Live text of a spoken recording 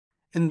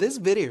In this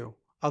video,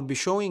 I'll be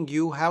showing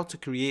you how to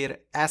create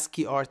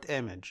ASCII art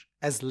image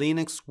as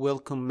Linux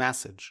welcome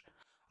message.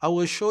 I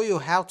will show you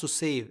how to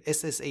save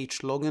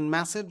SSH login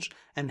message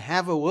and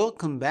have a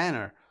welcome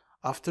banner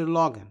after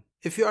login.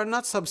 If you are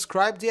not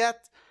subscribed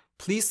yet,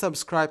 please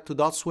subscribe to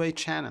Dotsway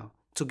channel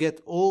to get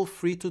all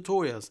free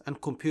tutorials and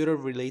computer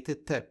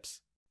related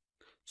tips.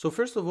 So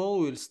first of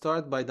all, we'll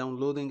start by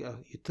downloading a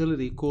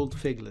utility called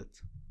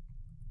Figlet.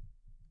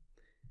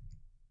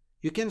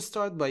 You can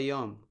start by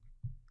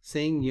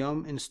saying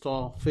yum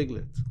install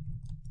Figlet.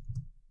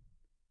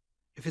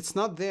 If it's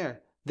not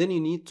there, then you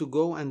need to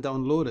go and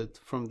download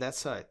it from that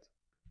site.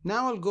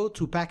 Now I'll go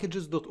to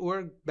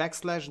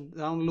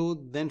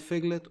packages.org/download then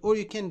Figlet, or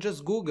you can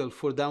just Google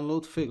for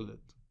download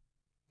Figlet.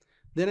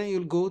 Then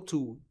you'll go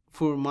to,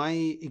 for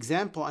my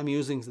example, I'm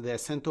using the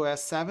CentOS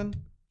 7.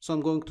 So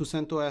I'm going to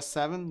CentOS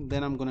 7,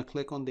 then I'm going to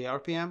click on the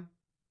RPM.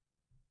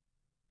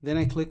 Then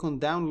I click on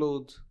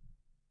download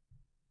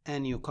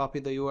and you copy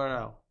the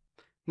URL.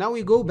 Now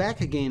we go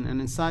back again, and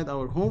inside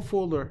our home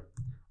folder,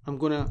 I'm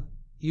going to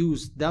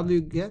use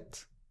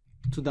wget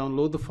to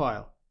download the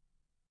file.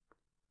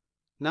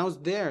 Now it's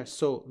there,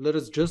 so let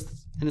us just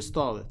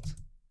install it.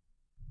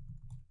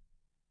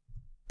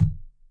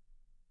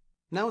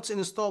 Now it's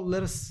installed,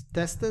 let us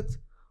test it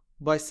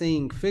by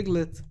saying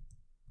Figlet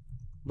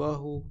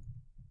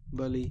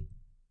Bahubali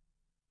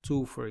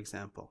 2, for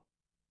example.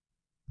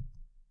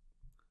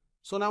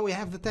 So now we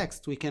have the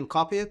text, we can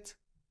copy it.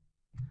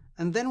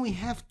 And then we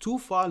have two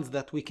files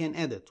that we can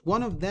edit.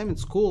 One of them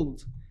it's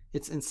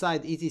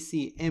inside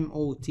etc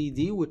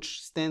motd,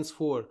 which stands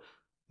for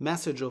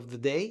message of the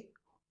day,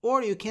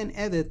 or you can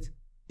edit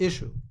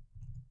issue.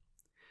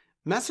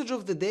 Message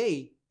of the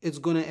day, it's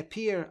going to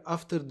appear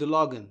after the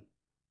login,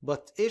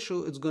 but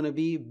issue is going to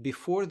be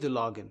before the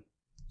login.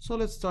 So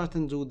let's start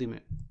and do the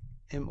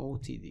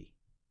motd.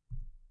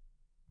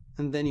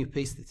 And then you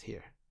paste it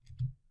here.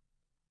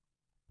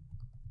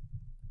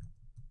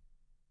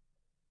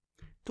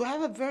 To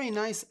have a very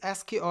nice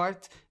ASCII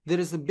art, there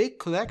is a big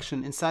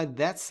collection inside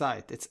that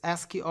site. It's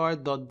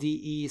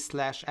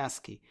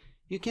asciiart.de/ASCII.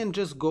 You can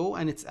just go,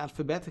 and it's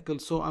alphabetical,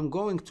 so I'm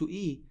going to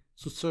E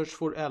to search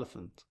for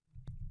elephant.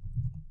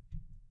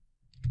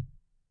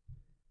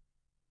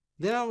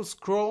 Then I will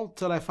scroll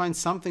till I find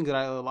something that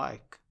I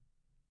like.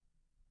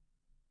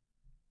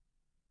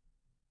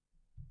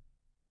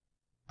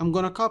 I'm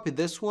gonna copy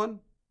this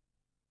one,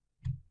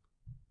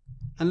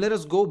 and let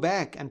us go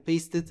back and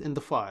paste it in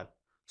the file.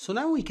 So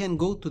now we can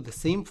go to the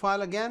same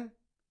file again,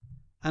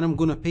 and I'm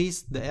gonna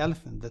paste the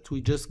elephant that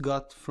we just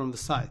got from the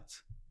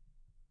site.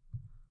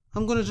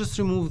 I'm gonna just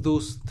remove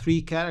those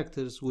 3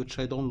 characters which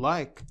I don't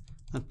like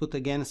and put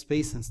again a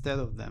space instead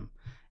of them.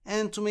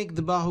 And to make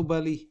the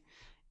Bahubali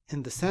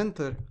in the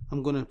center,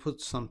 I'm gonna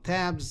put some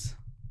tabs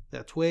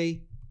that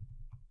way.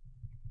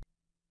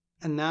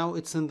 And now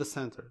it's in the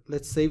center.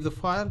 Let's save the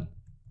file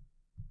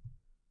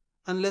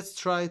and let's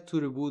try to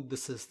reboot the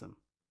system.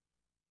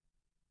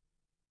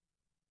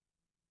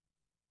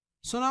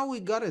 So now we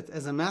got it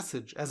as a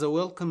message, as a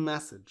welcome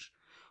message.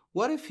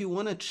 What if you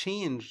want to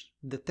change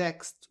the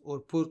text or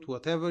put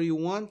whatever you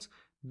want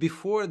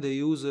before the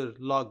user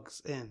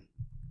logs in?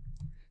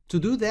 To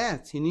do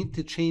that, you need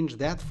to change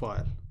that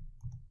file.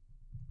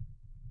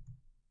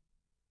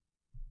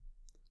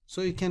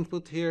 So you can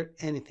put here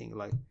anything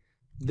like,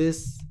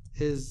 this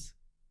is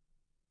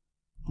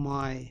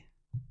my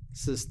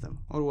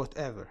system, or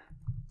whatever.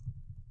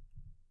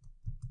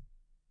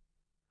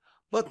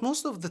 But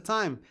most of the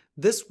time,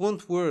 this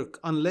won't work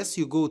unless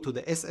you go to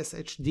the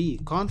SSHD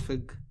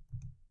config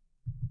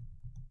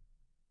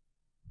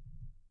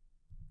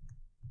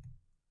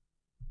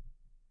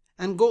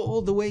and go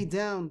all the way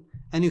down,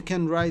 and you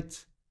can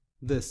write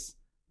this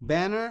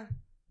banner,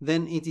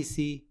 then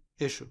etc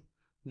issue.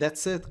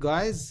 That's it,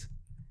 guys.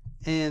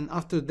 And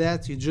after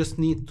that, you just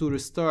need to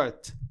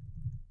restart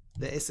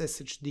the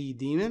SSHD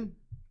daemon.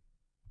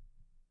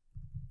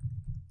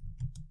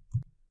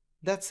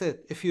 That's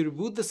it. If you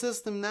reboot the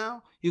system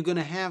now, you're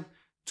gonna have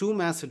 2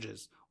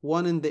 messages.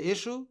 One in the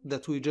issue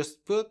that we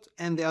just put,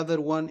 and the other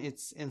one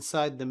it's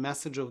inside the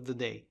message of the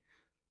day.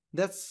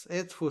 That's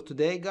it for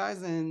today,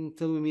 guys, and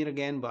until we meet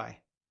again,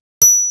 bye.